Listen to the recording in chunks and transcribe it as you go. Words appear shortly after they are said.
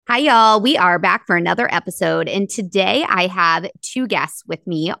Hi, y'all. We are back for another episode. And today I have two guests with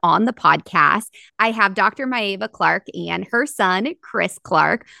me on the podcast. I have Dr. Myava Clark and her son, Chris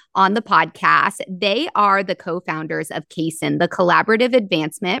Clark, on the podcast. They are the co-founders of CASEN, the Collaborative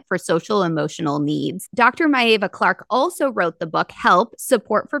Advancement for Social Emotional Needs. Dr. Myava Clark also wrote the book, Help,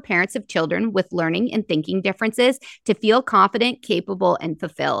 Support for Parents of Children with Learning and Thinking Differences to Feel Confident, Capable, and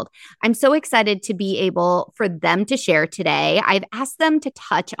Fulfilled. I'm so excited to be able for them to share today. I've asked them to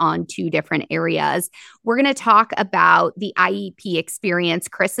touch on two different areas. We're going to talk about the IEP experience.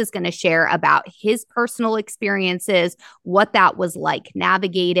 Chris is going to share about his personal experiences, what that was like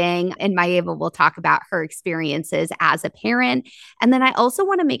navigating, and Myava will talk about her experiences as a parent. And then I also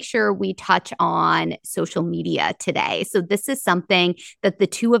want to make sure we touch on social media today. So this is something that the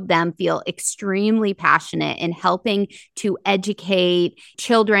two of them feel extremely passionate in helping to educate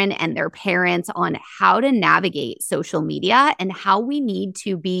children and their parents on how to navigate social media and how we need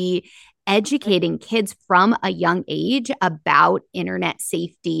to be educating kids from a young age about internet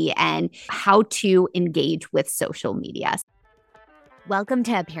safety and how to engage with social media. Welcome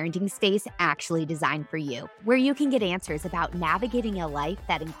to a parenting space actually designed for you, where you can get answers about navigating a life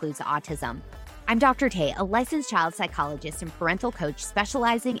that includes autism. I'm Dr. Tay, a licensed child psychologist and parental coach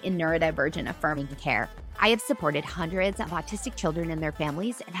specializing in neurodivergent affirming care. I have supported hundreds of autistic children and their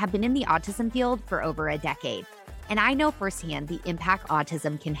families and have been in the autism field for over a decade. And I know firsthand the impact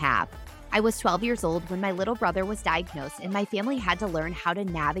autism can have. I was 12 years old when my little brother was diagnosed and my family had to learn how to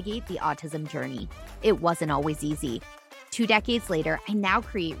navigate the autism journey. It wasn't always easy. 2 decades later, I now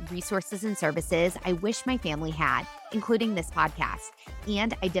create resources and services I wish my family had, including this podcast.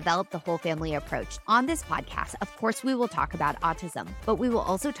 And I developed the whole family approach. On this podcast, of course, we will talk about autism, but we will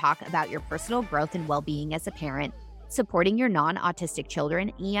also talk about your personal growth and well-being as a parent, supporting your non-autistic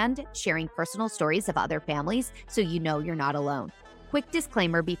children, and sharing personal stories of other families so you know you're not alone. Quick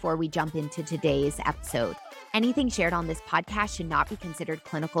disclaimer before we jump into today's episode. Anything shared on this podcast should not be considered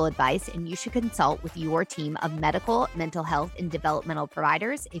clinical advice, and you should consult with your team of medical, mental health, and developmental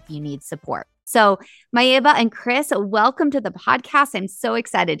providers if you need support. So, Myava and Chris, welcome to the podcast. I'm so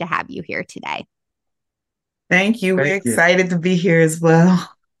excited to have you here today. Thank you. We're excited to be here as well.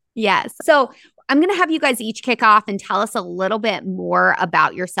 Yes. So I'm going to have you guys each kick off and tell us a little bit more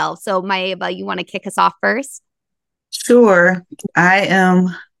about yourself. So, Myava, you want to kick us off first? Sure. I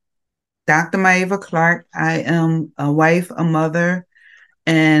am Dr. Myava Clark. I am a wife, a mother,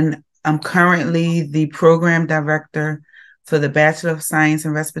 and I'm currently the program director for the Bachelor of Science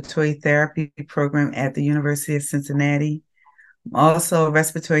in Respiratory Therapy program at the University of Cincinnati. I'm also a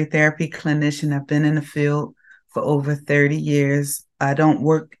respiratory therapy clinician. I've been in the field for over 30 years. I don't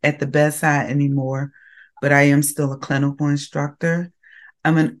work at the bedside anymore, but I am still a clinical instructor.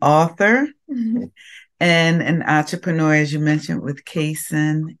 I'm an author and an entrepreneur, as you mentioned, with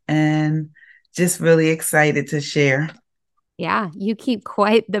CASEN, and just really excited to share. Yeah, you keep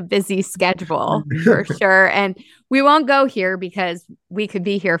quite the busy schedule for sure. And we won't go here because we could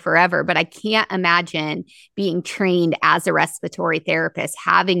be here forever, but I can't imagine being trained as a respiratory therapist,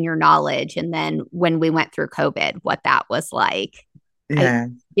 having your knowledge. And then when we went through COVID, what that was like.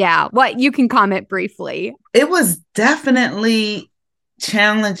 Yeah. What you can comment briefly. It was definitely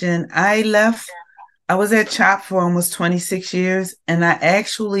challenging. I was at CHOP for almost 26 years, and I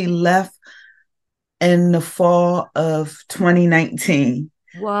actually left in the fall of 2019.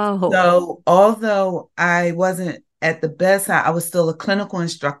 Whoa. So although I wasn't at the bedside, I was still a clinical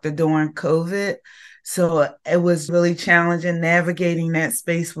instructor during COVID. So it was really challenging navigating that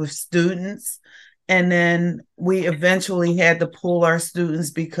space with students. And then we eventually had to pull our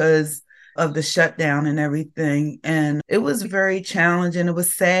students because of the shutdown and everything. And it was very challenging. It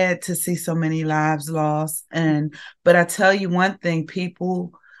was sad to see so many lives lost. But I tell you one thing,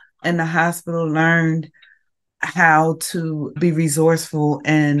 people in the hospital learned how to be resourceful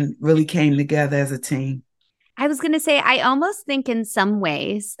and really came together as a team. I was going to say, I almost think in some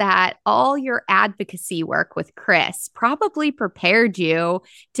ways that all your advocacy work with Chris probably prepared you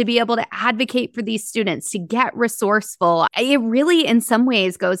to be able to advocate for these students, to get resourceful. It really, in some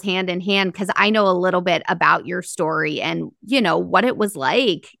ways, goes hand in hand because I know a little bit about your story and, what it was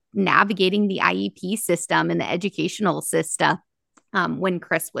like navigating the IEP system and the educational system when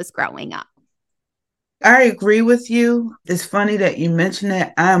Chris was growing up. I agree with you. It's funny that you mentioned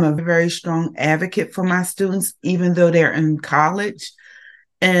that. I'm a very strong advocate for my students, even though they're in college.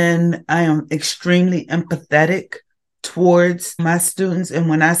 And I am extremely empathetic towards my students. And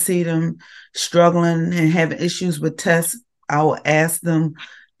when I see them struggling and having issues with tests, I will ask them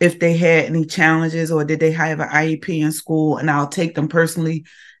if they had any challenges or did they have an IEP in school. And I'll take them personally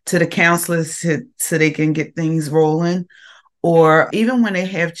to the counselors so they can get things rolling. or even when they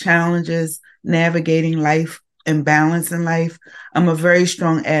have challenges navigating life and balancing life, I'm a very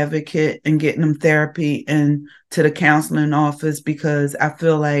strong advocate in getting them therapy and to the counseling office, because I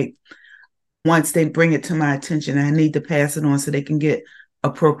feel like once they bring it to my attention, I need to pass it on so they can get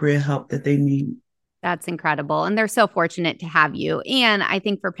appropriate help that they need. That's incredible. And they're so fortunate to have you. And I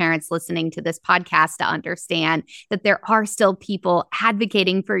think for parents listening to this podcast to understand that there are still people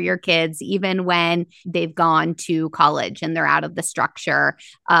advocating for your kids, even when they've gone to college and they're out of the structure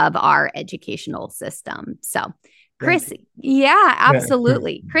of our educational system. So, Chris, yeah,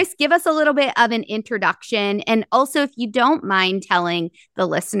 absolutely. Chris, give us a little bit of an introduction. And also, if you don't mind telling the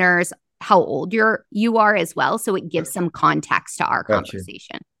listeners how old you are as well, so it gives some context to our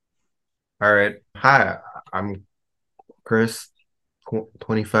conversation. All right. Hi, I'm Chris,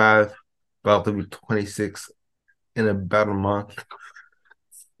 25, about to be 26 in about a month.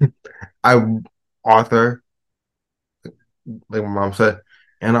 I'm author, like my mom said,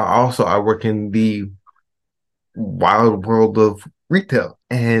 and I work in the wild world of retail.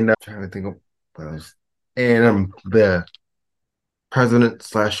 And I'm trying to think of what else. And I'm the president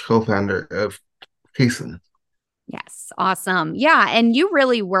 / co-founder of Cason. Yes. Awesome. Yeah. And you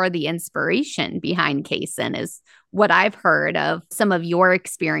really were the inspiration behind Cason, is what I've heard of some of your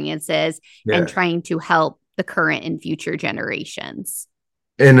experiences and trying to help the current and future generations.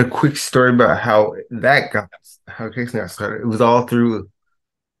 And a quick story about how Cason got started. It was all through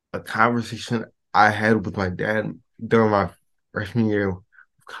a conversation I had with my dad during my freshman year of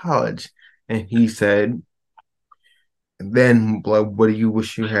college. And he said, then like, what do you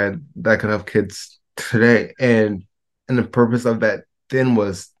wish you had that could have kids today? And the purpose of that then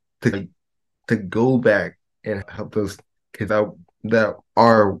was to go back and help those kids out that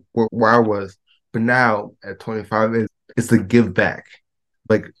are where I was. But now at 25, it's to give back,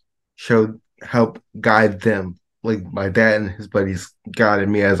 like help guide them, like my dad and his buddies guided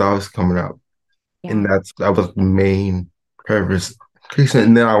me as I was coming up. Yeah. And that was the main purpose.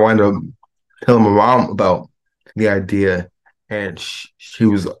 And then I wound up telling my mom about the idea, and she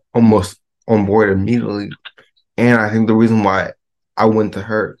was almost on board immediately. And I think the reason why I went to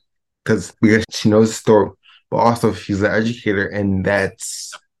her, because she knows the story, but also she's an educator, and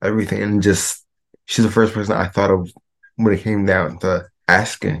that's everything. And just she's the first person I thought of when it came down to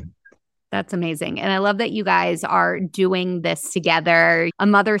asking. That's amazing. And I love that you guys are doing this together, a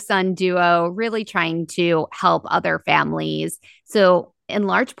mother-son duo, really trying to help other families. So in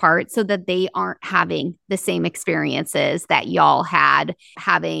large part, so that they aren't having the same experiences that y'all had,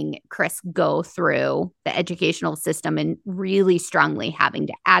 having Chris go through the educational system and really strongly having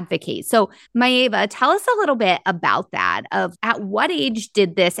to advocate. So Myava, tell us a little bit about that, of at what age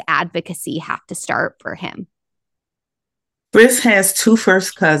did this advocacy have to start for him? Chris has two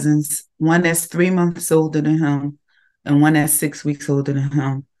first cousins, one that's 3 months older than him and one that's 6 weeks older than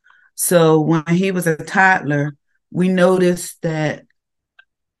him. So when he was a toddler, we noticed that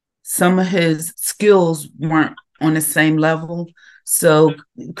some of his skills weren't on the same level. So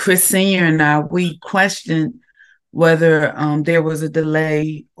Chris Sr. and I, we questioned whether there was a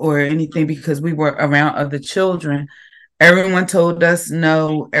delay or anything, because we were around other children. Everyone told us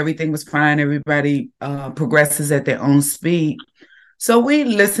no, everything was fine. Everybody progresses at their own speed. So we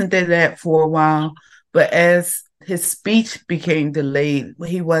listened to that for a while. But as his speech became delayed,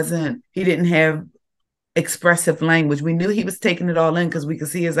 he didn't have expressive language. We knew he was taking it all in because we could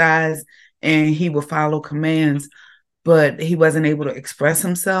see his eyes and he would follow commands, but he wasn't able to express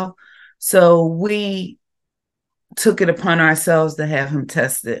himself. So we took it upon ourselves to have him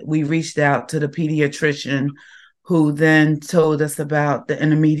tested. We reached out to the pediatrician, who then told us about the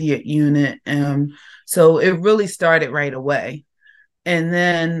intermediate unit. So it really started right away. And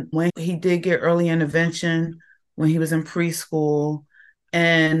then when he did get early intervention, when he was in preschool,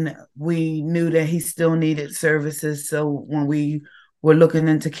 and we knew that he still needed services. So when we were looking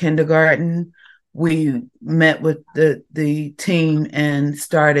into kindergarten, we met with the team and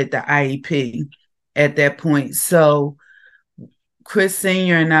started the IEP at that point. So Chris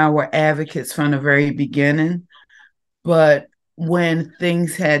Sr. and I were advocates from the very beginning. But when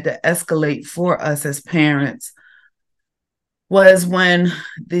things had to escalate for us as parents was when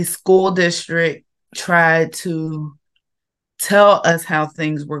the school district tried to tell us how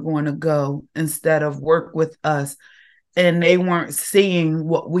things were going to go instead of work with us. And they weren't seeing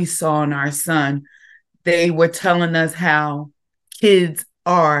what we saw in our son. They were telling us how kids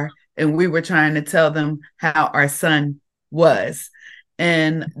are, and we were trying to tell them how our son was.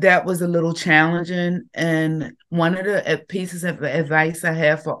 And that was a little challenging. And one of the pieces of advice I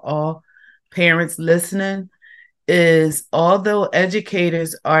have for all parents listening is, although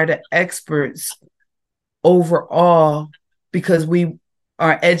educators are the experts overall because we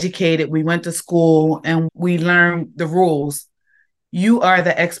are educated, we went to school, and we learned the rules. You are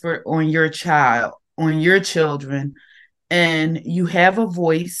the expert on your child, on your children, and you have a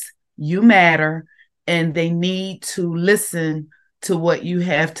voice, you matter, and they need to listen to what you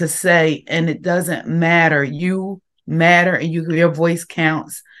have to say. And it doesn't matter. You matter, and your voice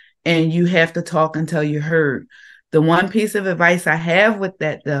counts, and you have to talk until you're heard. The one piece of advice I have with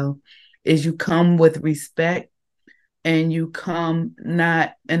that, though, is you come with respect, and you come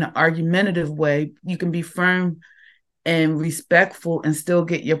not in an argumentative way. You can be firm and respectful and still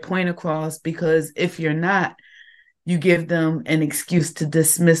get your point across, because if you're not, you give them an excuse to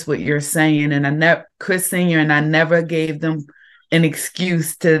dismiss what you're saying. And Chris Sr. and I never gave them an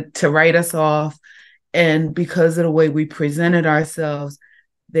excuse to write us off. And because of the way we presented ourselves,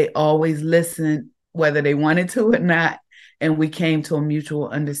 they always listened, whether they wanted to or not. And we came to a mutual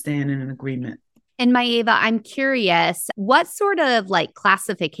understanding and agreement. And Myava, I'm curious, what sort of like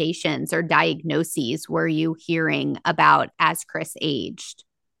classifications or diagnoses were you hearing about as Chris aged?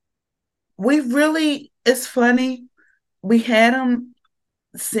 It's funny. We had them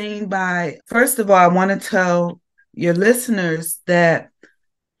seen by, first of all, I want to tell your listeners that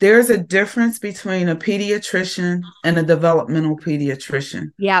there's a difference between a pediatrician and a developmental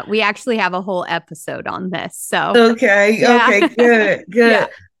pediatrician. Yeah, we actually have a whole episode on this. So okay, good. Yeah.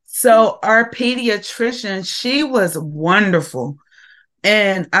 So our pediatrician, she was wonderful.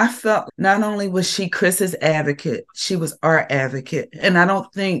 And I felt not only was she Chris's advocate, she was our advocate. And I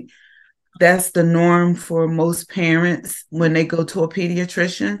don't think that's the norm for most parents when they go to a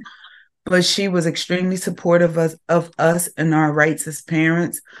pediatrician. But she was extremely supportive of us and our rights as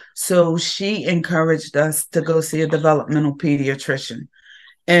parents. So she encouraged us to go see a developmental pediatrician.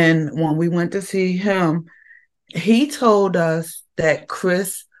 And when we went to see him, he told us that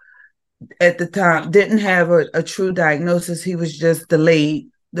Chris at the time didn't have a true diagnosis. He was just delayed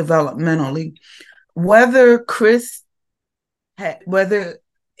developmentally. Whether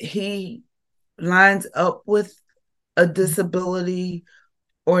he lines up with a disability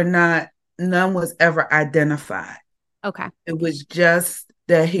or not, none was ever identified. Okay. It was just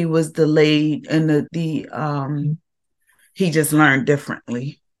that he was delayed and he just learned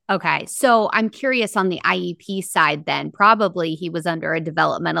differently. Okay. So I'm curious on the IEP side then. Probably he was under a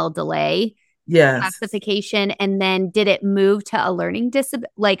developmental delay classification. And then did it move to a learning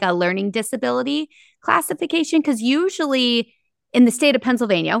disability classification? Because usually in the state of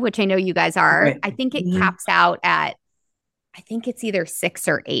Pennsylvania, which I know you guys are, right. I think it caps out at, I think it's either 6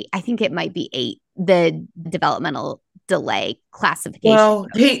 or 8. I think it might be 8, the developmental delay classification. Well,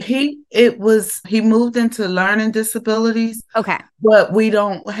 he moved into learning disabilities. Okay. But we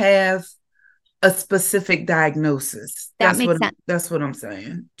don't have a specific diagnosis. That makes sense. That's what I'm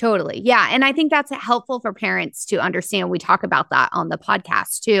saying. Totally. Yeah. And I think that's helpful for parents to understand. We talk about that on the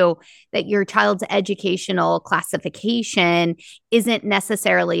podcast too, that your child's educational classification isn't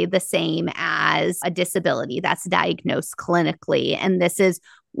necessarily the same as a disability that's diagnosed clinically. And this is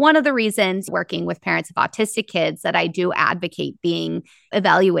one of the reasons working with parents of autistic kids that I do advocate being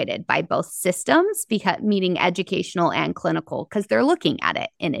evaluated by both systems, because meaning educational and clinical, because they're looking at it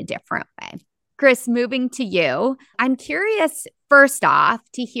in a different way. Chris, moving to you, I'm curious, first off,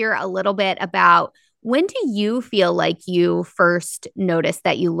 to hear a little bit about when do you feel like you first noticed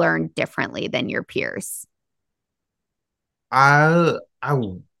that you learned differently than your peers? I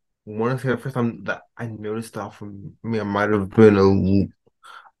want to say the first time that I noticed that from me, I might have been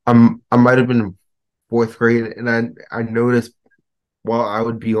I might have been in 4th grade, and I noticed while I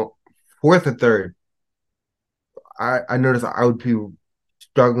would be 4th or 3rd, I noticed I would be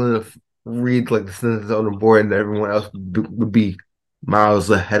struggling to read like the sentences on the board, and everyone else would be miles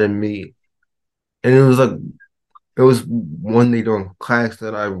ahead of me. And it was one day during class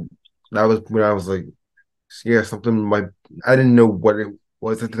that was when I was like, yeah, I didn't know what it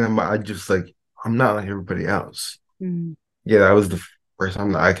was at the time, but I just like, I'm not like everybody else. Mm-hmm. Yeah, that was the first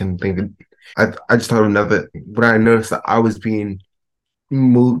time that I can think of. I just thought of another, when I noticed that I was being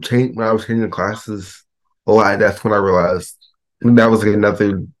changed when I was changing classes a lot. That's when I realized that was like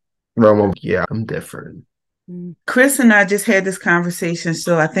another realm of, yeah, I'm different. Chris and I just had this conversation,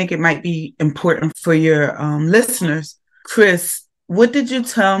 so I think it might be important for your listeners. Chris, what did you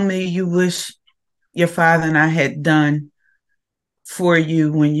tell me you wish your father and I had done for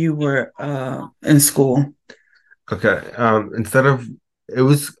you when you were in school? Okay.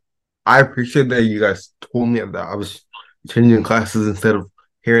 I appreciate that you guys told me that I was changing classes instead of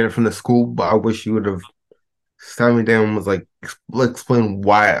hearing it from the school, but I wish you would have sat me down and was like, explain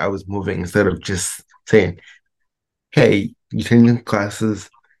why I was moving instead of just saying, hey, you're changing classes.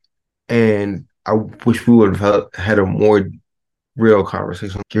 And I wish we would have had a more real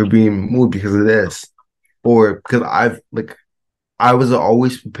conversation. You're being moved because of this, or because I was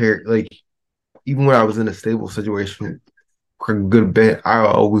always prepared. Like even when I was in a stable situation for a good bit, I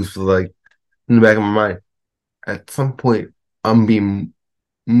always was like in the back of my mind, at some point I'm being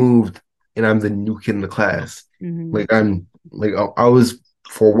moved and I'm the new kid in the class. Mm-hmm. Like I was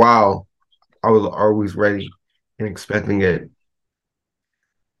for a while, I was always ready and expecting it.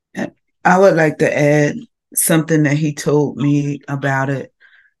 I would like to add something that he told me about it.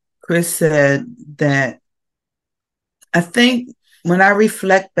 Chris said that I think when I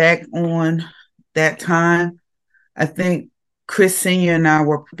reflect back on that time, I think Chris Sr. and I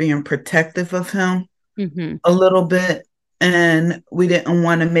were being protective of him Mm-hmm. a little bit. And we didn't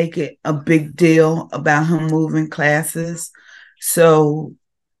want to make it a big deal about him moving classes. So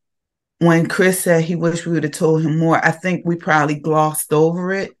when Chris said he wished we would have told him more, I think we probably glossed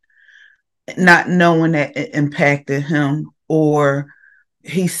over it, not knowing that it impacted him. Or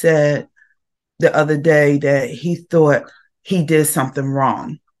he said the other day that he thought he did something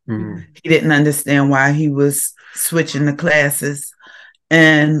wrong. Mm. He didn't understand why he was switching the classes.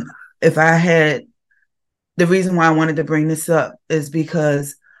 And if I had the reason why I wanted to bring this up is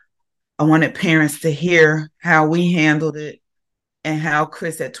because I wanted parents to hear how we handled it and how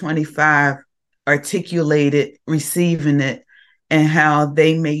Chris at 25 articulated receiving it and how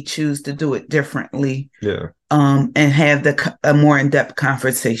they may choose to do it differently. Yeah. And have a more in-depth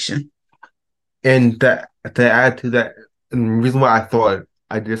conversation. And that to add to that, and the reason why I thought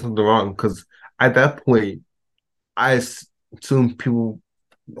I did something wrong, because at that point, I assumed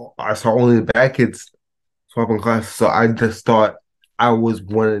I saw only the bad kids show up in class. So I just thought I was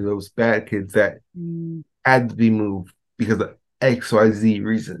one of those bad kids that had to be moved because of XYZ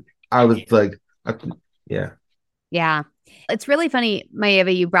reason. I was like, yeah. Yeah. It's really funny,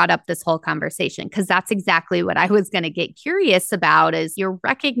 Myava, you brought up this whole conversation because that's exactly what I was going to get curious about is you're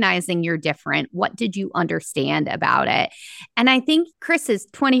recognizing you're different. What did you understand about it? And I think Chris is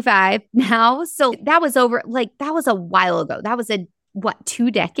 25 now. So that was that was a while ago. That was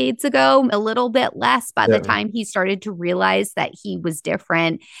 2 decades ago, a little bit less by the time he started to realize that he was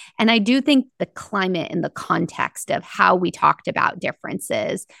different. And I do think the climate and the context of how we talked about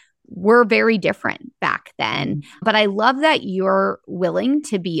differences were very different back then. But I love that you're willing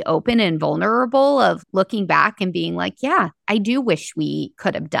to be open and vulnerable of looking back and being like, yeah, I do wish we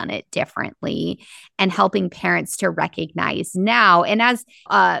could have done it differently and helping parents to recognize now. And as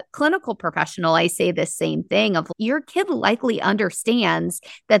a clinical professional, I say the same thing of your kid likely understands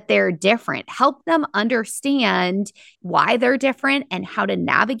that they're different. Help them understand why they're different and how to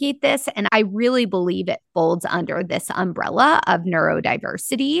navigate this. And I really believe it folds under this umbrella of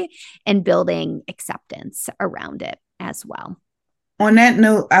neurodiversity and building acceptance around it as well. On that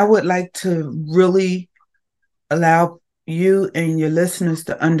note, I would like to really allow you and your listeners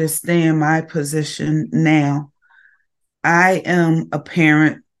to understand my position now. I am a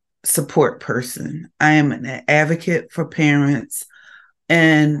parent support person. I am an advocate for parents,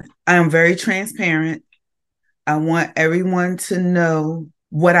 and I am very transparent. I want everyone to know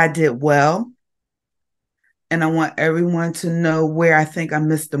what I did well, and I want everyone to know where I think I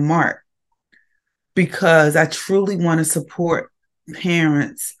missed the mark, because I truly want to support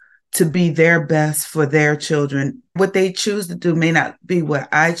parents to be their best for their children. What they choose to do may not be what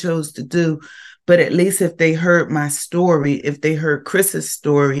I chose to do, but at least if they heard my story, if they heard Chris's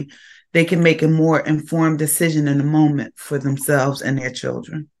story, they can make a more informed decision in the moment for themselves and their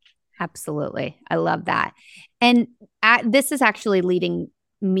children. Absolutely. I love that. And this is actually leading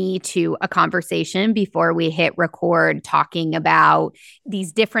me to a conversation before we hit record talking about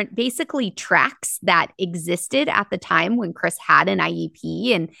these different basically tracks that existed at the time when Chris had an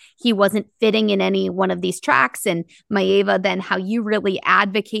IEP and he wasn't fitting in any one of these tracks. And Myava, then how you really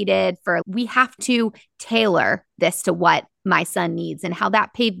advocated for we have to tailor this to what my son needs and how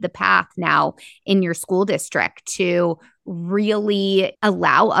that paved the path now in your school district to really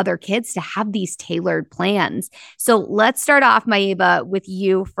allow other kids to have these tailored plans. So let's start off, Myava, with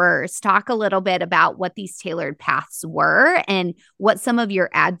you first. Talk a little bit about what these tailored paths were and what some of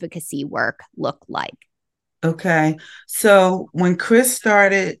your advocacy work looked like. Okay. So when Chris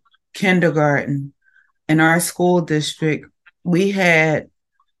started kindergarten in our school district, we had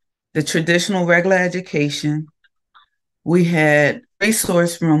the traditional regular education. We had a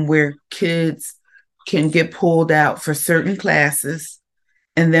resource room where kids can get pulled out for certain classes.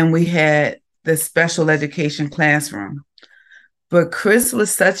 And then we had the special education classroom. But Chris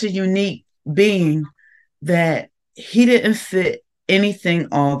was such a unique being that he didn't fit anything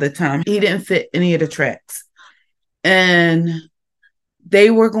all the time. He didn't fit any of the tracks. And they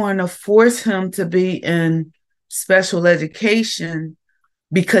were going to force him to be in special education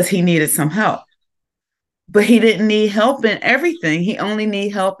because he needed some help. But he didn't need help in everything. He only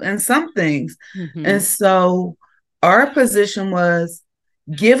needed help in some things. Mm-hmm. And so our position was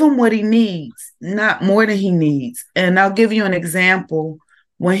give him what he needs, not more than he needs. And I'll give you an example.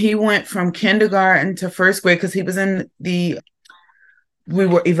 When he went from kindergarten to first grade, because he was we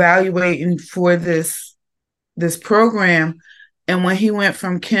were evaluating for this program. And when he went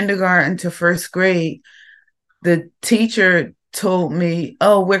from kindergarten to first grade, the teacher told me,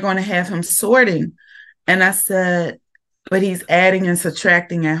 oh, we're going to have him sorting. And I said, but he's adding and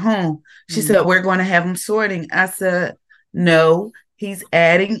subtracting at home. She said, we're going to have him sorting. I said, no, he's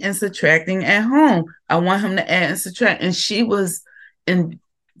adding and subtracting at home. I want him to add and subtract. And she was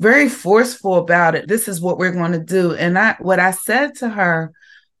very forceful about it. This is what we're going to do. And what I said to her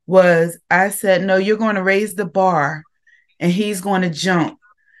was, I said, no, you're going to raise the bar and he's going to jump.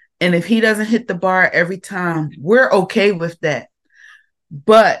 And if he doesn't hit the bar every time, we're okay with that.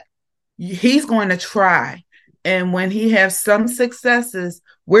 But he's going to try. And when he has some successes,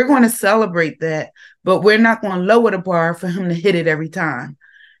 we're going to celebrate that, but we're not going to lower the bar for him to hit it every time.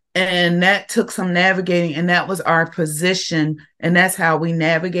 And that took some navigating, and that was our position. And that's how we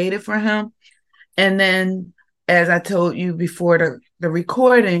navigated for him. And then, as I told you before the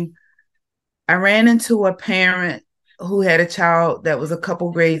recording, I ran into a parent who had a child that was a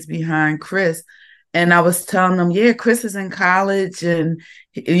couple grades behind Chris. And I was telling them, yeah, Chris is in college and,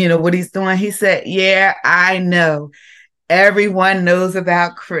 what he's doing. He said, yeah, I know. Everyone knows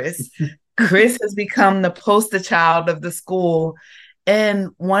about Chris. Chris has become the poster child of the school. And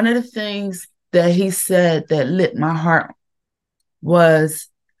one of the things that he said that lit my heart was,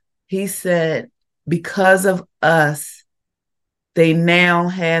 he said, because of us, they now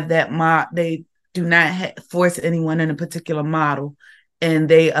have that they do not force anyone in a particular model, and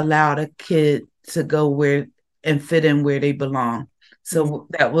they allow the kid to go where and fit in where they belong. So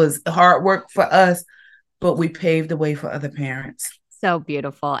that was hard work for us, but we paved the way for other parents. So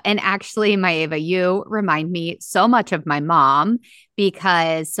beautiful. And actually, Myava, you remind me so much of my mom,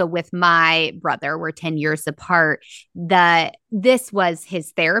 because with my brother, we're 10 years apart, this was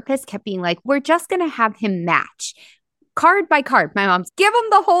his therapist kept being like, we're just going to have him match card by card. My mom's give him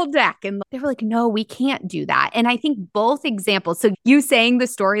the whole deck. And they were like, no, we can't do that. And I think both examples, so you saying the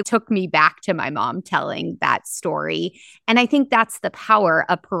story took me back to my mom telling that story. And I think that's the power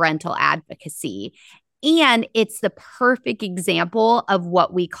of parental advocacy. And it's the perfect example of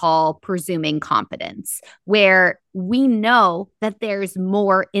what we call presuming competence, where we know that there's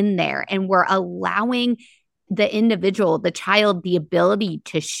more in there and we're allowing the individual, the child, the ability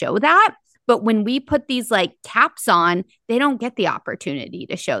to show that. But when we put these caps on, they don't get the opportunity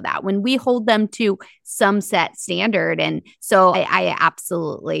to show that when we hold them to some set standard. And so I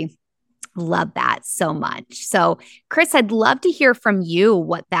absolutely love that so much. So Chris, I'd love to hear from you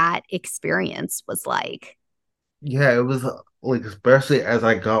what that experience was like. Yeah, it was especially as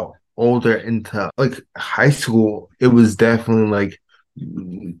I got older into high school, it was definitely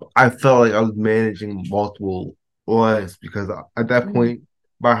I felt like I was managing multiple lives, because at that point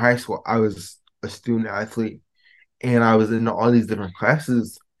by high school, I was a student athlete and I was in all these different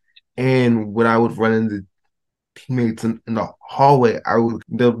classes. And when I would run into teammates in the hallway,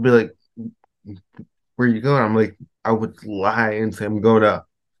 they'll be like, where are you going? I'm like, I would lie and say I'm going to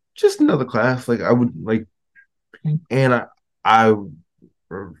just another class. And I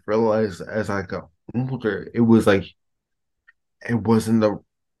realized as I got older, it was it wasn't the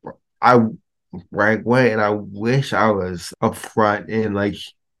right way. And I wish I was upfront and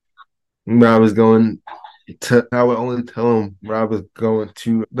when I was going to, I would only tell them when I was going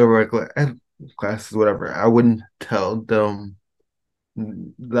to the regular ed classes, whatever. I wouldn't tell them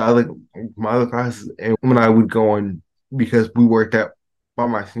my other classes. And when I would go on, because we worked out by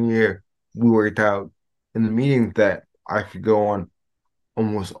my senior year, we worked out in the meetings that I could go on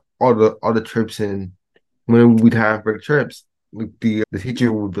almost all the trips. And when we'd have break trips, the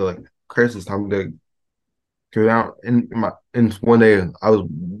teacher would be like, Chris, it's time to go out. And one day I was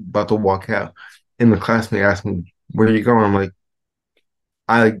about to walk out, and the classmate asked me, where are you going? I'm like,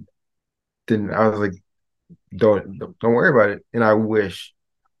 I didn't. I was like, don't worry about it. And I wish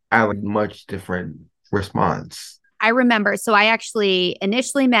I had a much different response. I remember. So I actually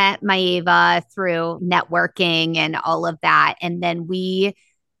initially met Myava through networking and all of that. And then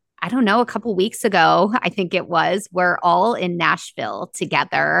I don't know, a couple weeks ago, I think it was, we're all in Nashville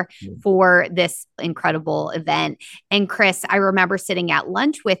together for this incredible event. And Chris, I remember sitting at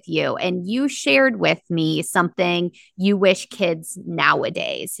lunch with you, and you shared with me something you wish kids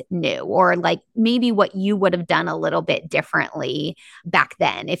nowadays knew, or maybe what you would have done a little bit differently back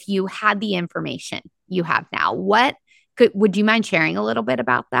then if you had the information you have now. Would you mind sharing a little bit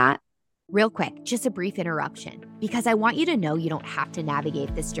about that? Real quick, just a brief interruption, because I want you to know you don't have to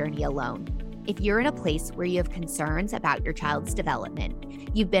navigate this journey alone. If you're in a place where you have concerns about your child's development,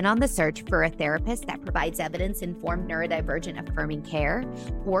 you've been on the search for a therapist that provides evidence-informed neurodivergent affirming care,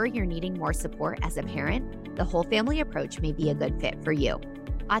 or you're needing more support as a parent, the whole family approach may be a good fit for you.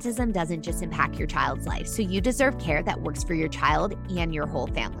 Autism doesn't just impact your child's life, so you deserve care that works for your child and your whole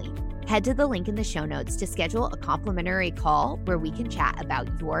family. Head to the link in the show notes to schedule a complimentary call where we can chat about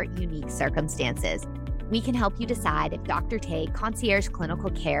your unique circumstances. We can help you decide if Dr. Tay concierge clinical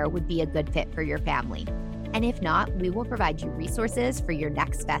care would be a good fit for your family. And if not, we will provide you resources for your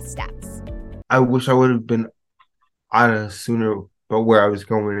next best steps. I wish I would have been honest sooner about where I was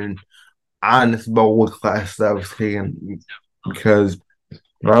going and honest about what class I was taking, because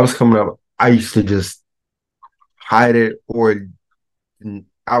when I was coming up, I used to just hide it or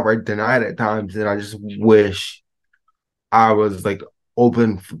outright deny it at times, and I just wish I was like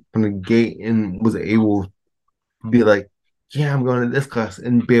open from the gate and was able to be like, yeah, I'm going to this class,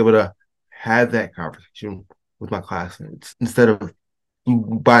 and be able to have that conversation with my classmates instead of,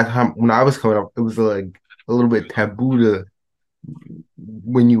 by the time when I was coming up, it was like a little bit taboo to,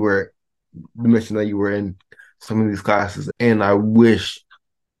 when you were the mission that you were in some of these classes. And I wish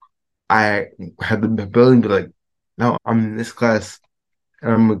I had the ability to be like, no, I'm in this class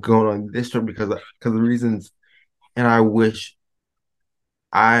and I'm going on this trip because of the reasons. And I wish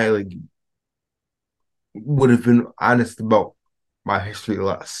I like would have been honest about my history a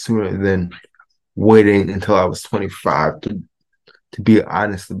lot sooner than waiting until I was 25 to be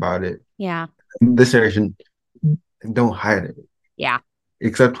honest about it. Yeah. This generation, don't hide it. Yeah.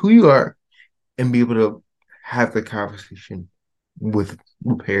 Accept who you are and be able to have the conversation with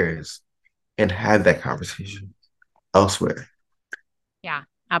parents and have that conversation elsewhere. Yeah,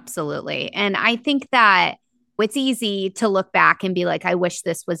 absolutely. And I think that it's easy to look back and be like, I wish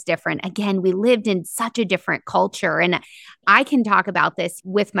this was different. Again, we lived in such a different culture. And I can talk about this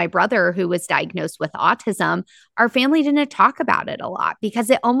with my brother who was diagnosed with autism. Our family didn't talk about it a lot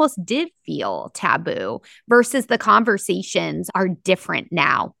because it almost did feel taboo, versus the conversations are different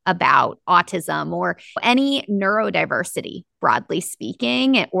now about autism or any neurodiversity, broadly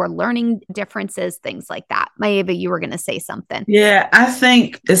speaking, or learning differences, things like that. Myava, you were going to say something. Yeah, I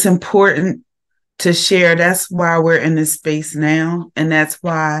think it's important to share. That's why we're in this space now. And that's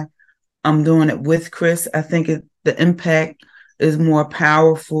why I'm doing it with Chris. I think the impact is more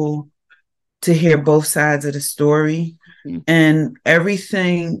powerful to hear both sides of the story. Mm-hmm. And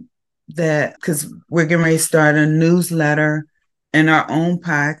everything that, because we're getting ready to start a newsletter and our own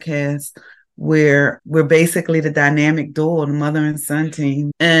podcast where we're basically the dynamic duo, the mother and son team.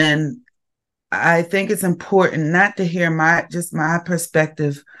 And I think it's important not to hear my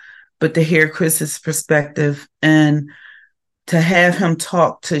perspective, but to hear Chris's perspective and to have him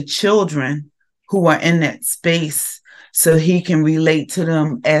talk to children who are in that space so he can relate to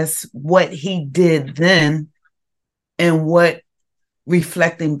them as what he did then and what,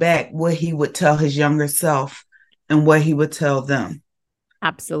 reflecting back, what he would tell his younger self and what he would tell them.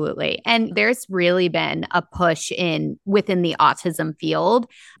 Absolutely. And there's really been a push within the autism field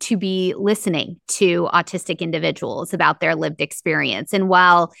to be listening to autistic individuals about their lived experience. And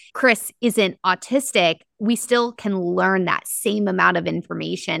while Chris isn't autistic, we still can learn that same amount of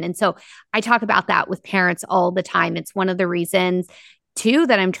information. And so I talk about that with parents all the time. It's one of the reasons too,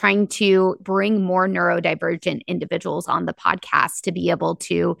 that I'm trying to bring more neurodivergent individuals on the podcast to be able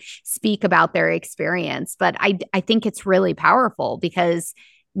to speak about their experience. But I think it's really powerful because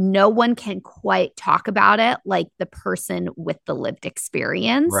no one can quite talk about it like the person with the lived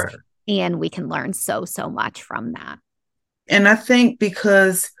experience. Right. And we can learn so much from that. And I think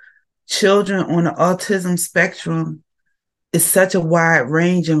because children on the autism spectrum is such a wide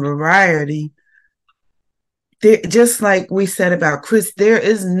range and variety, just like we said about Chris, there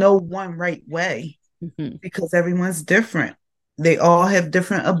is no one right way, mm-hmm. because everyone's different. They all have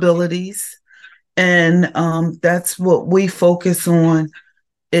different abilities. And that's what we focus on,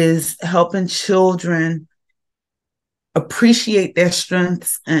 is helping children appreciate their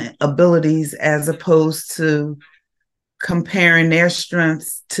strengths and abilities as opposed to comparing their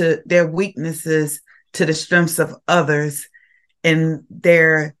strengths to their weaknesses to the strengths of others and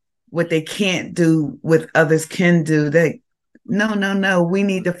what they can't do, what others can do. No. We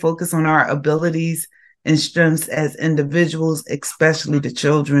need to focus on our abilities and strengths as individuals, especially the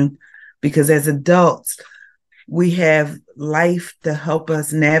children, because as adults, we have life to help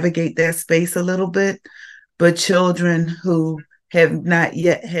us navigate that space a little bit. But children who have not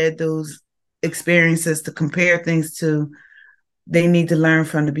yet had those experiences to compare things to, they need to learn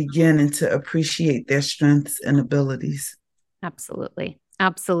from the beginning to appreciate their strengths and abilities. Absolutely.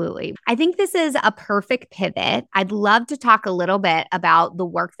 Absolutely. I think this is a perfect pivot. I'd love to talk a little bit about the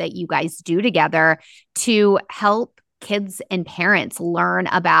work that you guys do together to help kids and parents learn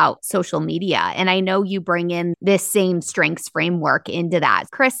about social media. And I know you bring in this same strengths framework into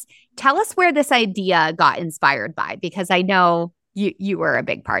that. Chris, tell us where this idea got inspired by, because I know you were a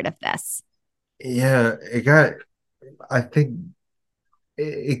big part of this. Yeah, I think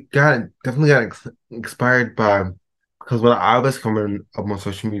definitely got inspired by, because when I was coming up on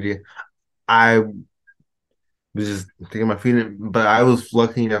social media, I was just thinking my feet, but I was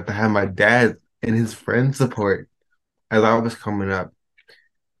lucky enough to have my dad and his friend support as I was coming up.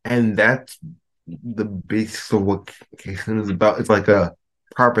 And that's the basics of what Kason is about. It's like a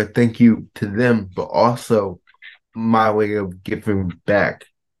proper thank you to them, but also my way of giving back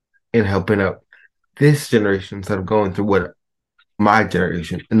and helping out this generation instead of going through what my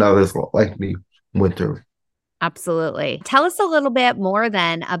generation and others like me went through. Absolutely. Tell us a little bit more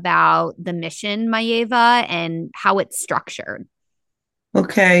then about the mission, Myava, and how it's structured.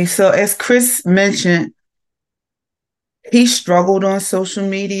 Okay, so as Chris mentioned, he struggled on social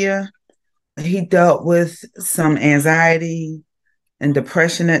media. He dealt with some anxiety and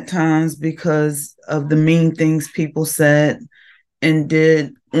depression at times because of the mean things people said and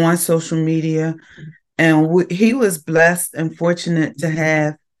did on social media. And he was blessed and fortunate to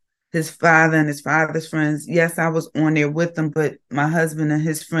have his father and his father's friends. Yes, I was on there with them, but my husband and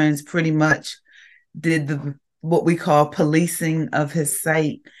his friends pretty much did what we call policing of his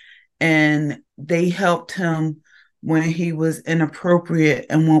site. And they helped him when he was inappropriate.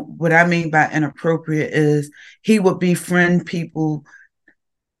 And what I mean by inappropriate is he would befriend people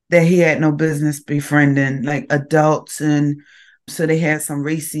that he had no business befriending, like adults. And so they had some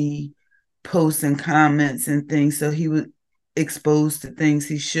racy posts and comments and things. So he was exposed to things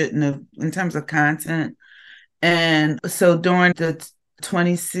he shouldn't have in terms of content. And so during the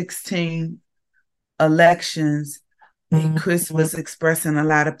 2016 elections, Chris was expressing a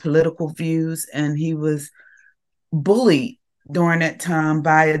lot of political views, and he was bullied during that time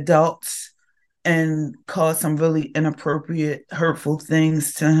by adults and called some really inappropriate, hurtful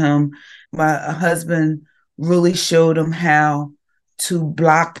things to him. My husband really showed him how to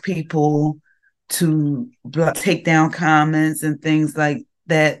block people, to take down comments and things like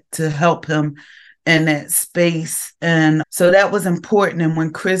that to help him in that space. And so that was important. And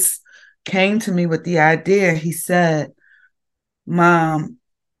when Chris came to me with the idea, he said, Mom,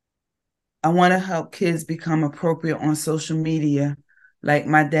 I want to help kids become appropriate on social media, like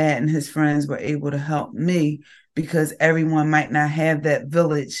my dad and his friends were able to help me, because everyone might not have that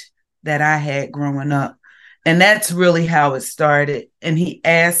village that I had growing up. And that's really how it started. And he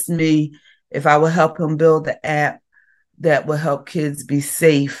asked me if I would help him build the app that would help kids be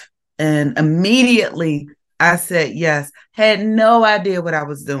safe. And immediately I said yes. Had no idea what I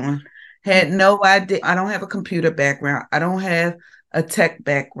was doing. Had no idea. I don't have a computer background. I don't have a tech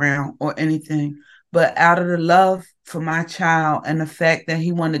background or anything. But out of the love for my child and the fact that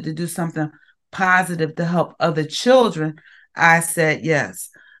he wanted to do something positive to help other children, I said yes.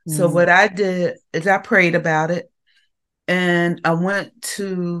 So what I did is I prayed about it, and I went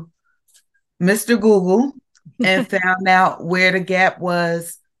to Mr. Google and found out where the gap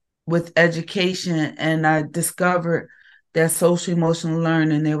was with education. And I discovered that social emotional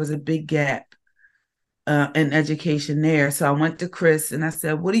learning, there was a big gap in education there. So I went to Chris and I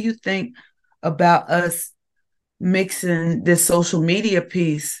said, what do you think about us mixing this social media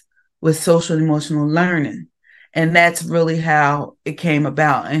piece with social emotional learning? And that's really how it came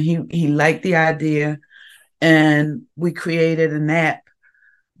about. And he liked the idea. And we created an app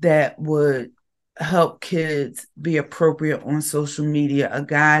that would help kids be appropriate on social media, a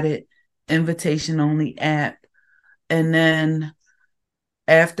guided invitation only app. And then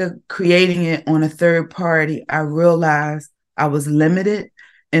after creating it on a third party, I realized I was limited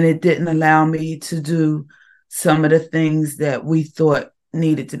and it didn't allow me to do some of the things that we thought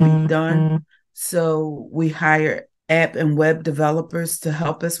needed to be done. So we hired app and web developers to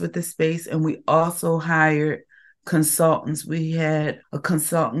help us with the space. And we also hired consultants. We had a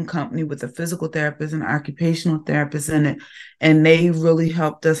consultant company with a physical therapist and occupational therapist in it. And they really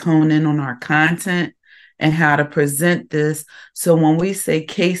helped us hone in on our content and how to present this. So when we say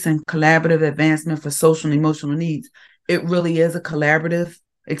case and collaborative advancement for social and emotional needs, it really is a collaborative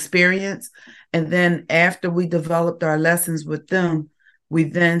experience. And then after we developed our lessons with them, we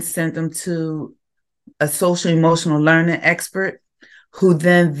then sent them to a social emotional learning expert who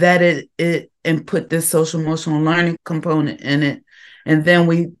then vetted it and put this social emotional learning component in it. And then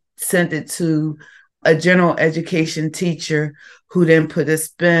we sent it to a general education teacher who then put a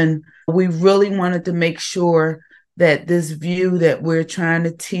spin. We really wanted to make sure that this view that we're trying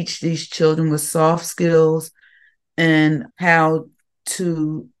to teach these children with soft skills and how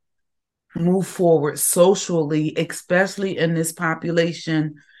to move forward socially, especially in this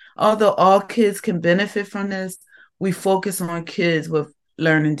population. Although all kids can benefit from this, we focus on kids with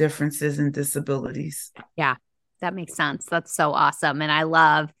learning differences and disabilities. Yeah, that makes sense. That's so awesome. And I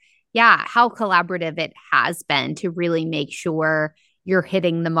love, yeah, how collaborative it has been to really make sure you're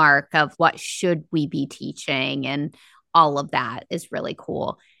hitting the mark of what should we be teaching, and all of that is really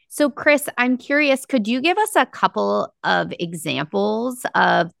cool. So, Chris, I'm curious, could you give us a couple of examples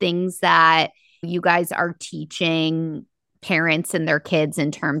of things that you guys are teaching parents and their kids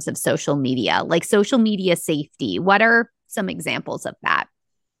in terms of social media, like social media safety? What are some examples of that?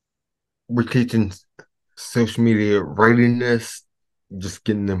 We're teaching social media readiness, just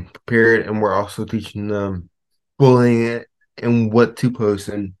getting them prepared, and we're also teaching them bullying and what to post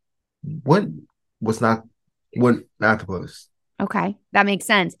and what what's not what not to post. Okay, that makes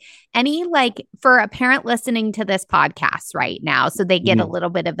sense. Any, like, for a parent listening to this podcast right now, so they get a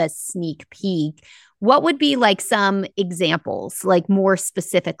little bit of a sneak peek, what would be like some examples, like more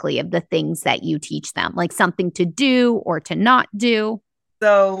specifically of the things that you teach them, like something to do or to not do?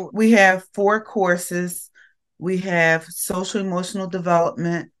 So we have 4 courses. We have social emotional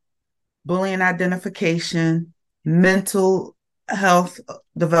development, bullying identification, mental health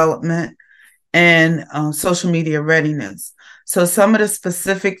development, and social media readiness. So some of the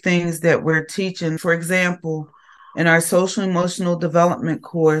specific things that we're teaching, for example, in our social emotional development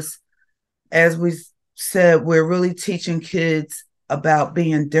course, as we said, we're really teaching kids about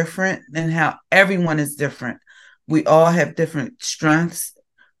being different and how everyone is different. We all have different strengths.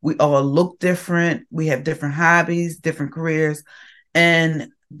 We all look different. We have different hobbies, different careers, and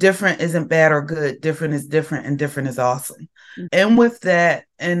different isn't bad or good. Different is different, and different is awesome. Mm-hmm. And with that,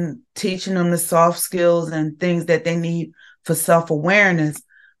 and teaching them the soft skills and things that they need for self-awareness,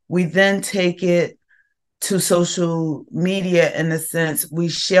 we then take it to social media. In a sense, we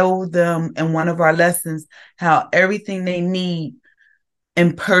show them in one of our lessons how everything they need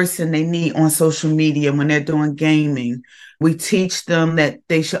in person, they need on social media when they're doing gaming. We teach them that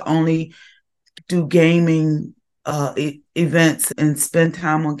they should only do gaming events and spend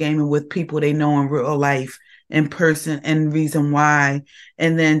time on gaming with people they know in real life, in person, and reason why.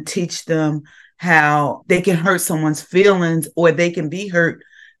 And then teach them how they can hurt someone's feelings, or they can be hurt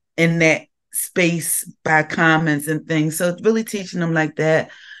in that space by comments and things. So it's really teaching them like that.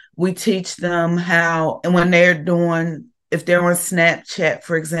 We teach them how, and when they're doing, if they're on Snapchat,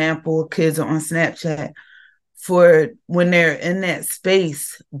 for example, kids are on Snapchat, for when they're in that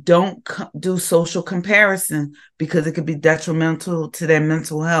space, don't do social comparison, because it could be detrimental to their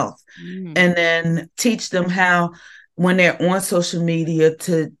mental health. And then teach them how, when they're on social media,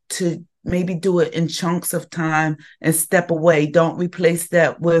 to maybe do it in chunks of time and step away. Don't replace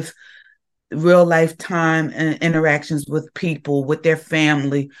that with real life time and interactions with people, with their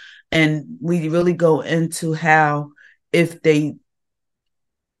family. And we really go into how, if they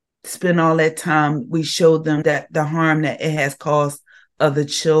spend all that time, we show them that the harm that it has caused other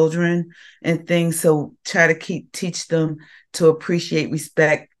children and things. So try to teach them to appreciate,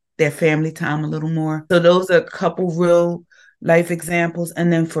 respect their family time a little more. So those are a couple real life examples.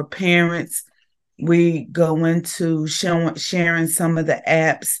 And then for parents, we go into sharing some of the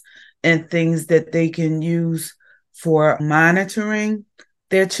apps and things that they can use for monitoring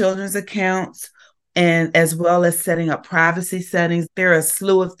their children's accounts, and as well as setting up privacy settings. There are a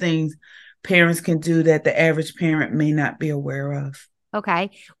slew of things parents can do that the average parent may not be aware of.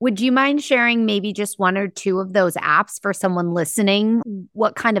 Okay. Would you mind sharing maybe just 1 or 2 of those apps for someone listening?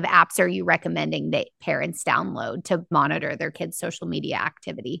 What kind of apps are you recommending that parents download to monitor their kids' social media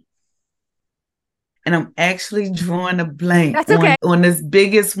activity? And I'm actually drawing a blank. That's okay. on this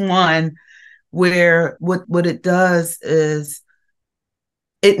biggest one, where what it does is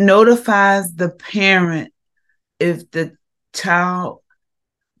it notifies the parent if the child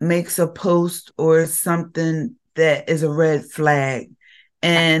makes a post or something that is a red flag.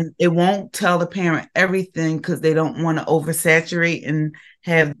 And it won't tell the parent everything, because they don't want to oversaturate and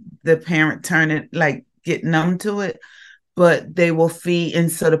have the parent turn it, like, get numb to it. But they will feed, and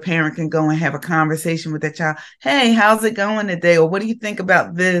so the parent can go and have a conversation with the child. Hey, how's it going today? Or what do you think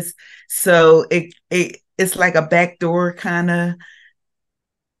about this? So it's like a backdoor kind of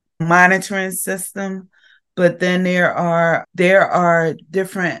monitoring system. But then there are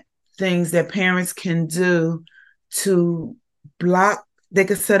different things that parents can do to block. They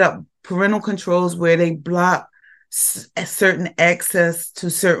could set up parental controls where they block certain access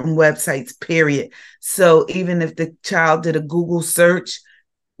to certain websites, period. So even if the child did a Google search,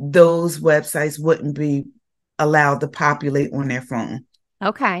 those websites wouldn't be allowed to populate on their phone.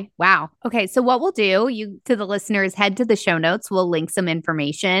 Okay. Wow. Okay. So what we'll do, you to the listeners, head to the show notes. We'll link some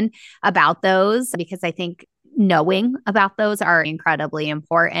information about those because I think knowing about those are incredibly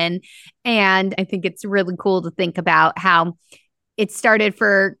important. And I think it's really cool to think about how it started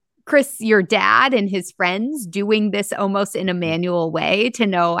for Chris, your dad, and his friends doing this almost in a manual way to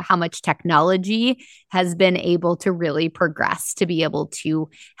know how much technology has been able to really progress to be able to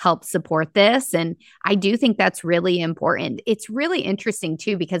help support this. And I do think that's really important. It's really interesting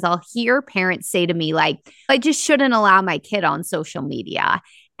too, because I'll hear parents say to me, like, I just shouldn't allow my kid on social media.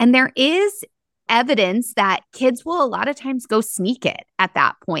 And there is evidence that kids will a lot of times go sneak it at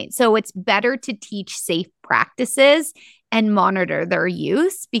that point. So it's better to teach safe practices and monitor their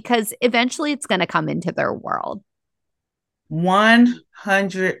use because eventually it's going to come into their world.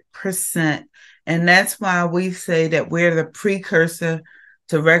 100%. And that's why we say that we're the precursor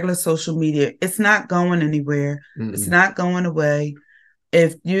to regular social media. It's not going anywhere. Mm-mm. It's not going away.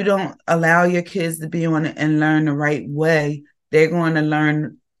 If you don't allow your kids to be on it and learn the right way, they're going to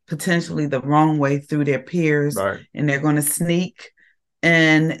learn potentially the wrong way through their peers, right. And they're going to sneak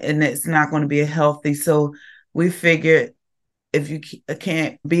and it's not going to be healthy. So we figured if you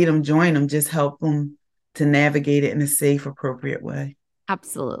can't beat them, join them, just help them to navigate it in a safe, appropriate way.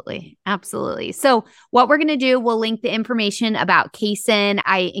 Absolutely. Absolutely. So what we're going to do, we'll link the information about Kaysen.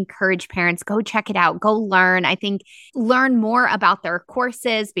 I encourage parents, go check it out, go learn. I think learn more about their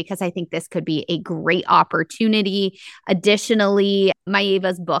courses because I think this could be a great opportunity. Additionally,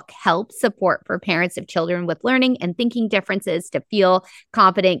 Myava's book helps support for parents of children with learning and thinking differences to feel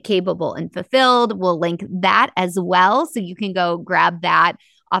confident, capable, and fulfilled. We'll link that as well. So you can go grab that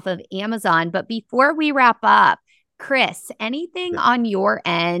off of Amazon. But before we wrap up, Chris, anything on your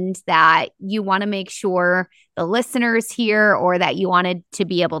end that you want to make sure the listeners hear or that you wanted to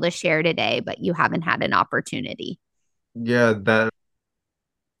be able to share today, but you haven't had an opportunity? Yeah, that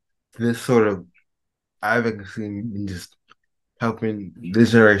this sort of advocacy and just helping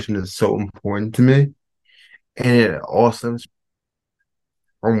this generation is so important to me. And it all stems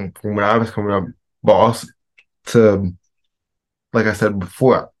from when I was coming up, but also to, like I said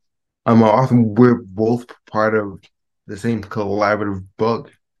before, we're both part of the same collaborative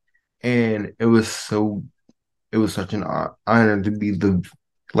book, and it was such an honor to be the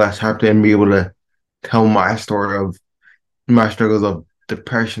last chapter and be able to tell my story of my struggles of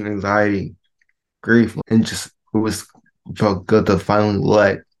depression, anxiety, grief, and just felt good to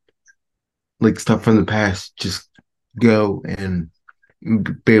finally let stuff from the past just go and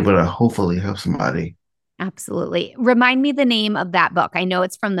be able to hopefully help somebody. Absolutely. Remind me the name of that book. I know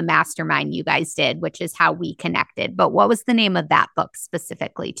it's from the mastermind you guys did, which is how we connected. But what was the name of that book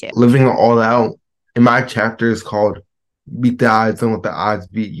specifically too? Living It All Out. And my chapter is called Beat the Odds, Don't Let the Odds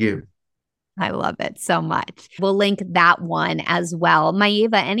Beat You. I love it so much. We'll link that one as well.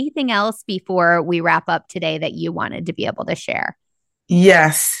 Myava, anything else before we wrap up today that you wanted to be able to share?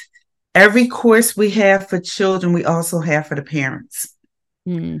 Yes. Every course we have for children, we also have for the parents.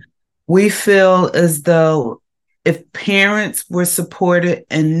 We feel as though if parents were supported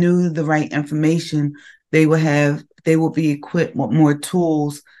and knew the right information, they will be equipped with more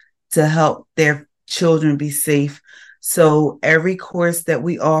tools to help their children be safe. So every course that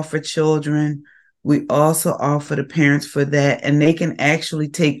we offer children, we also offer the parents for that. And they can actually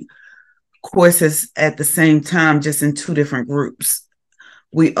take courses at the same time, just in 2 different groups.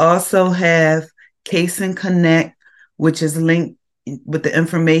 We also have Kaysen Connect, which is linked with the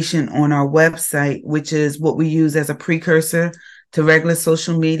information on our website, which is what we use as a precursor to regular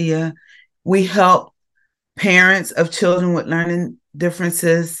social media. We help parents of children with learning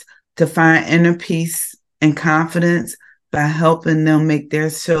differences to find inner peace and confidence by helping them make their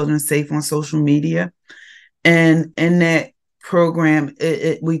children safe on social media. And in that program,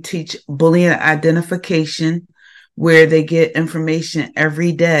 we teach bullying identification, where they get information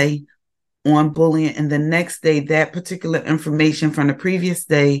every day on bullying, and the next day that particular information from the previous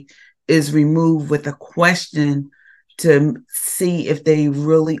day is removed with a question to see if they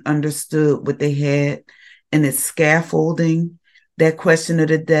really understood what they had. And it's scaffolding. That question of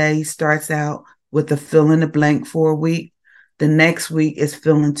the day starts out with a fill in the blank for a week. The next week is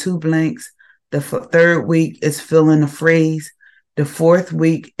fill in 2 blanks. The third week is fill in a phrase. The fourth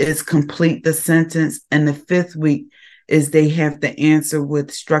week is complete the sentence. And the fifth week is they have to answer with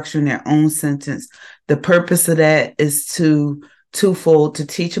structuring their own sentence. The purpose of that is twofold: to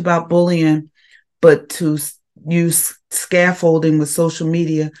teach about bullying, but to use scaffolding with social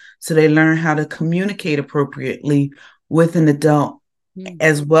media so they learn how to communicate appropriately with an adult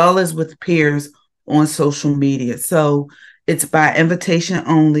as well as with peers on social media. So it's by invitation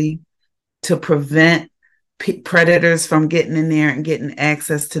only to prevent predators from getting in there and getting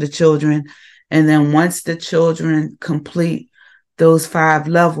access to the children. And then once the children complete those 5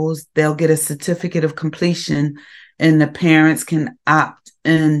 levels, they'll get a certificate of completion, and the parents can opt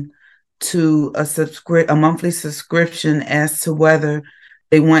in to a monthly subscription as to whether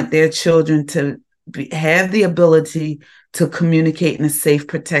they want their children to have the ability to communicate in a safe,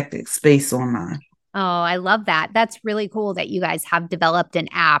 protected space online. Oh, I love that. That's really cool that you guys have developed an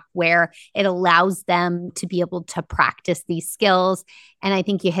app where it allows them to be able to practice these skills. And I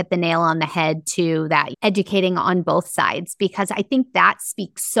think you hit the nail on the head too, that educating on both sides, because I think that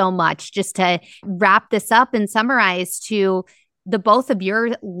speaks so much. Just to wrap this up and summarize to the both of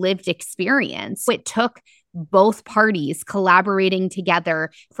your lived experience, it took both parties collaborating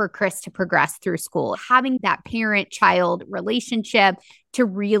together for Chris to progress through school, having that parent-child relationship to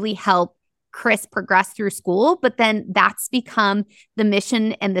really help Chris progress through school, but then that's become the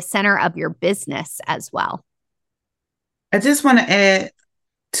mission and the center of your business as well. I just want to add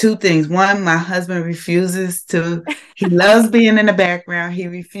 2 things. One, my husband refuses to, he loves being in the background. He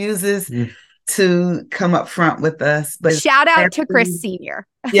refuses to come up front with us. But shout out to Chris Sr.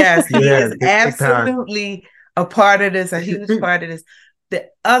 Yes, he is absolutely a part of this, a huge part of this. The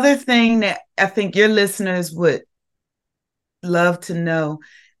other thing that I think your listeners would love to know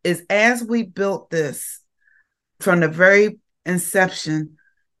is, as we built this from the very inception,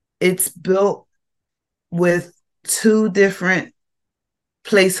 it's built with 2 different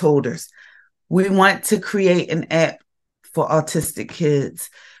placeholders. We want to create an app for autistic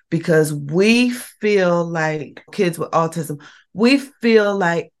kids because we feel like kids with autism, we feel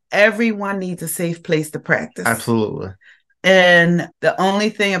like everyone needs a safe place to practice. Absolutely. And the only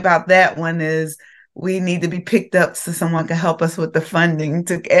thing about that one is we need to be picked up so someone can help us with the funding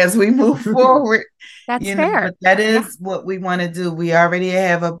as we move forward. That's fair. But that is what we want to do. We already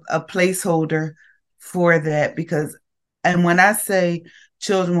have a placeholder for that and when I say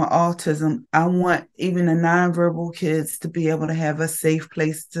children with autism, I want even the nonverbal kids to be able to have a safe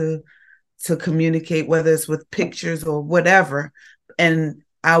place to communicate, whether it's with pictures or whatever. And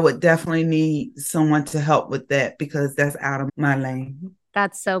I would definitely need someone to help with that because that's out of my lane.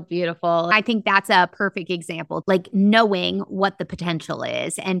 That's so beautiful. I think that's a perfect example, like knowing what the potential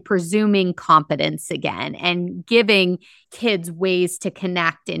is and presuming competence again and giving kids ways to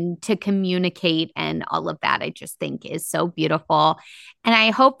connect and to communicate and all of that, I just think is so beautiful. And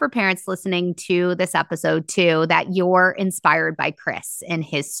I hope for parents listening to this episode too, that you're inspired by Chris and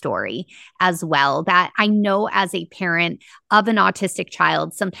his story as well. That I know as a parent of an autistic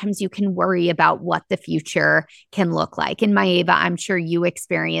child, sometimes you can worry about what the future can look like. And Myava, I'm sure you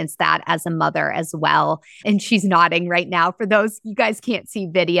experienced that as a mother as well. And she's nodding right now for those, you guys can't see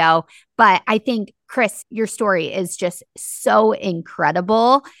video, but I think Chris, your story is just so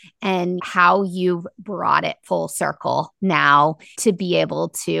incredible and how you've brought it full circle now to be able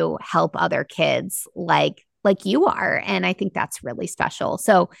to help other kids like you are. And I think that's really special.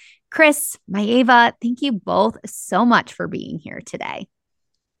 So Chris, Myava, thank you both so much for being here today.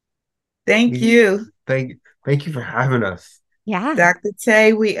 Thank you. Thank you for having us. Yeah. Dr.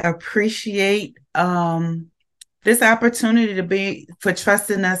 Tay, we appreciate this opportunity for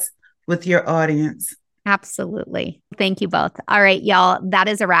trusting us with your audience. Absolutely. Thank you both. All right, y'all. That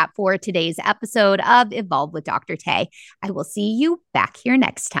is a wrap for today's episode of Evolve with Dr. Tay. I will see you back here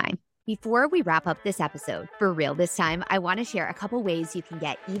next time. Before we wrap up this episode, for real this time, I want to share a couple ways you can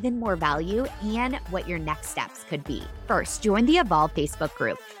get even more value and what your next steps could be. First, join the Evolve Facebook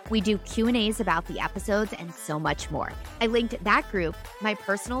group. We do Q&As about the episodes and so much more. I linked that group, my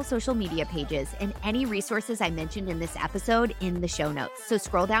personal social media pages, and any resources I mentioned in this episode in the show notes. So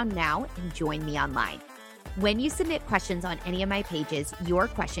scroll down now and join me online. When you submit questions on any of my pages, your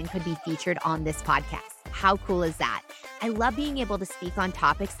question could be featured on this podcast. How cool is that? I love being able to speak on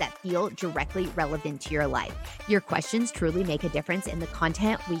topics that feel directly relevant to your life. Your questions truly make a difference in the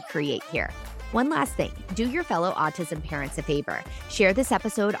content we create here. One last thing, do your fellow autism parents a favor. Share this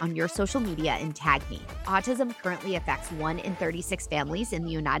episode on your social media and tag me. Autism currently affects 1 in 36 families in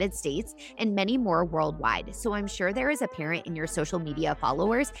the United States and many more worldwide. So I'm sure there is a parent in your social media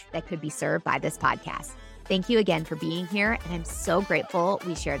followers that could be served by this podcast. Thank you again for being here, and I'm so grateful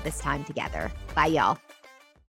we shared this time together. Bye, y'all.